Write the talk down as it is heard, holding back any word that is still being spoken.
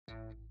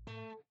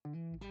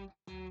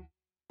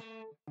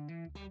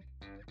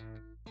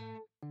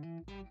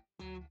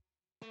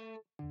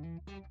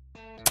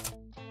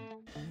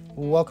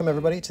Welcome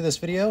everybody to this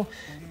video.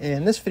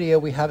 In this video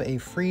we have a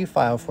free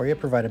file for you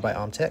provided by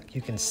OMTech.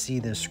 You can see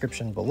the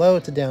description below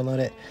to download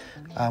it.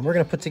 We're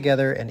going to put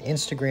together an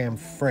Instagram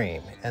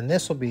frame, and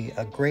this will be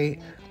a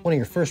great one of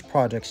your first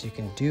projects you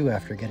can do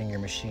after getting your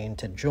machine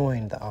to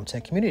join the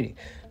OMTech community.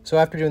 So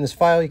after doing this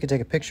file, you can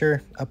take a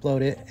picture, upload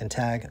it, and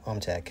tag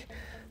OMTech.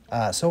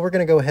 So we're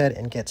going to go ahead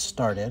and get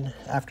started.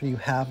 After you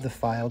have the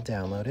file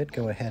downloaded,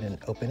 go ahead and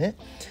open it.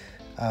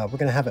 We're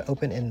going to have it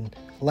open in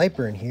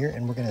LightBurn here,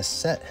 and we're going to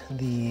set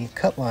the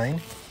cut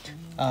line.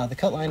 The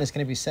cut line is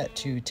going to be set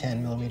to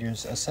 10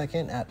 millimeters a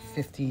second at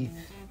 50%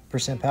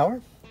 power.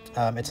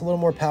 It's a little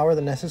more power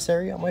than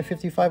necessary on my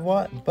 55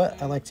 watt,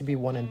 but I like to be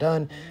one and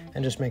done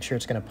and just make sure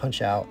it's going to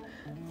punch out.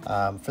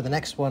 For the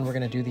next one, we're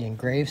going to do the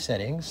engrave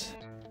settings.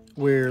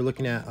 We're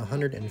looking at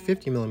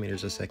 150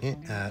 millimeters a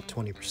second at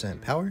 20%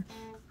 power.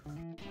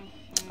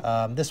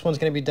 This one's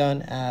going to be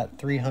done at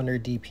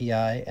 300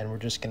 DPI, and we're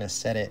just going to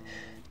set it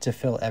to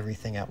fill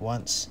everything at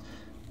once.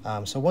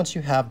 So once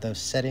you have those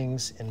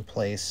settings in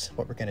place,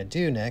 what we're going to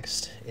do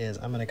next is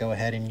I'm going to go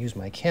ahead and use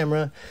my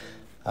camera.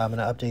 I'm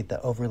going to update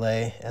the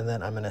overlay, and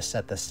then I'm going to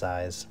set the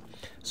size.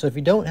 So if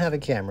you don't have a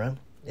camera,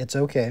 it's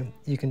okay.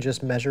 You can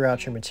just measure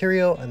out your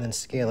material and then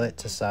scale it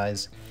to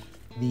size.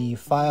 The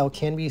file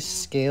can be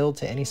scaled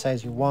to any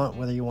size you want,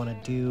 whether you want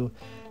to do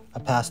a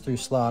pass-through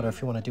slot or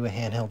if you want to do a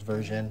handheld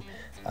version.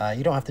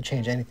 You don't have to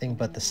change anything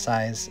but the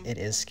size. It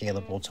is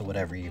scalable to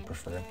whatever you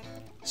prefer.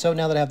 So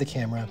now that I have the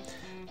camera,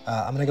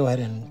 I'm going to go ahead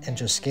and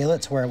just scale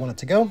it to where I want it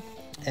to go.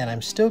 And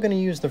I'm still going to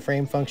use the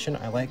frame function.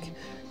 I like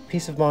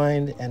peace of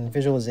mind and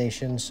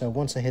visualization. So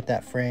once I hit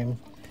that frame,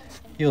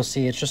 you'll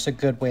see it's just a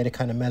good way to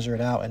kind of measure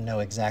it out and know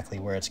exactly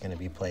where it's going to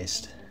be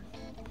placed.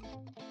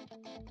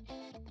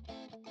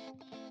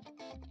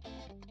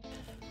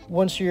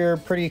 Once you're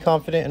pretty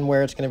confident in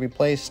where it's going to be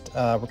placed,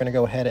 we're going to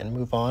go ahead and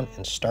move on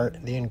and start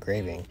the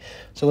engraving.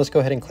 So let's go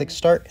ahead and click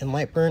start in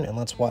LightBurn and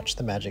let's watch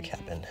the magic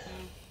happen.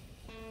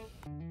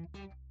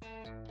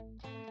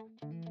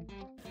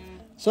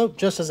 So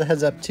just as a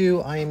heads up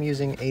too, I am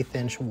using 1/8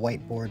 inch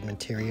whiteboard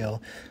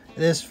material.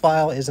 This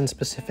file isn't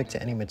specific to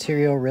any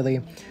material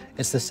really,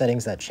 it's the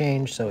settings that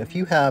change. So if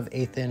you have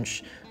 1/8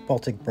 inch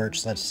Baltic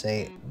birch, let's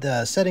say,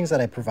 the settings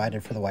that I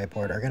provided for the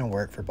whiteboard are going to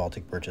work for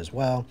Baltic birch as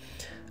well.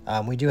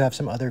 We do have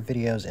some other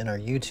videos in our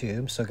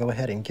YouTube, so go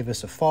ahead and give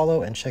us a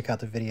follow and check out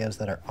the videos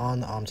that are on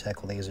the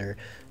OMTech Laser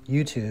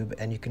YouTube,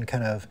 and you can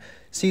kind of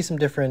see some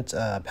different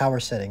power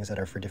settings that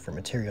are for different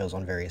materials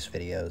on various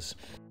videos.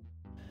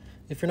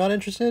 If you're not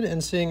interested in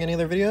seeing any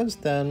other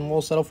videos, then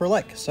we'll settle for a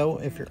like. So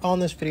if you're on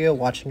this video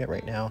watching it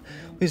right now,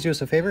 please do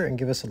us a favor and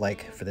give us a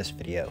like for this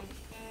video.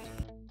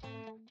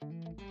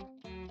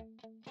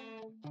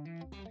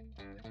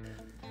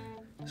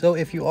 So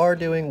if you are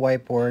doing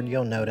whiteboard,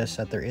 you'll notice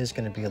that there is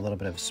going to be a little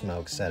bit of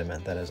smoke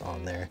sediment that is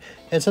on there.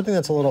 It's something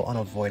that's a little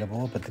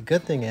unavoidable, but the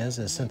good thing is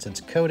since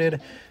it's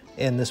coated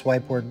in this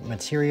whiteboard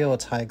material,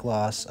 it's high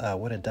gloss,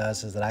 what it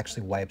does is it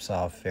actually wipes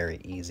off very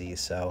easy.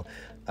 So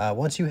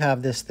once you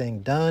have this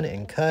thing done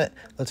and cut,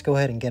 let's go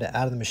ahead and get it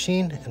out of the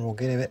machine, and we'll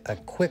give it a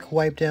quick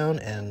wipe down,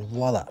 and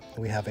voila,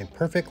 we have a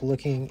perfect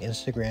looking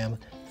Instagram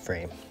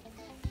frame.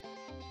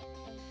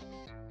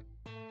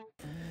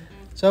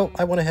 So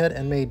I went ahead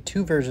and made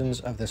two versions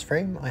of this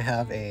frame. I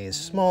have a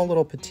small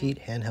little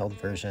petite handheld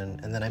version,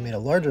 and then I made a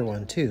larger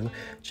one too,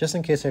 just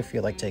in case I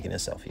feel like taking a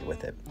selfie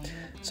with it.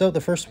 So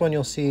the first one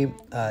you'll see,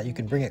 you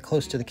can bring it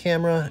close to the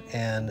camera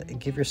and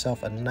give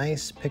yourself a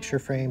nice picture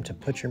frame to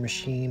put your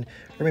machine,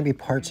 or maybe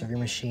parts of your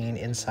machine,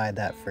 inside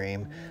that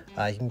frame.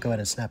 You can go ahead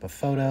and snap a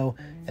photo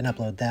and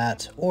upload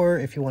that, or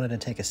if you wanted to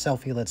take a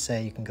selfie, let's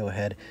say, you can go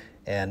ahead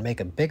and make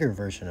a bigger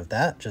version of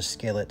that. Just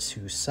scale it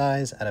to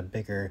size at a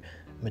bigger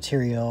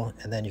material,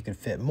 and then you can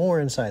fit more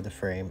inside the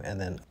frame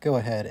and then go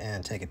ahead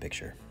and take a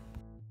picture.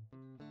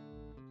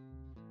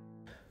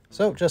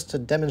 So just to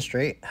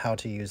demonstrate how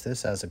to use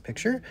this as a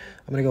picture,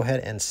 I'm going to go ahead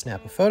and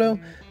snap a photo,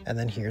 and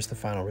then here's the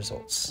final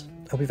results.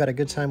 Hope you've had a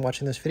good time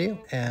watching this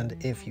video, and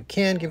if you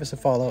can, give us a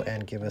follow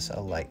and give us a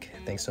like.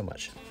 Thanks so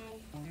much.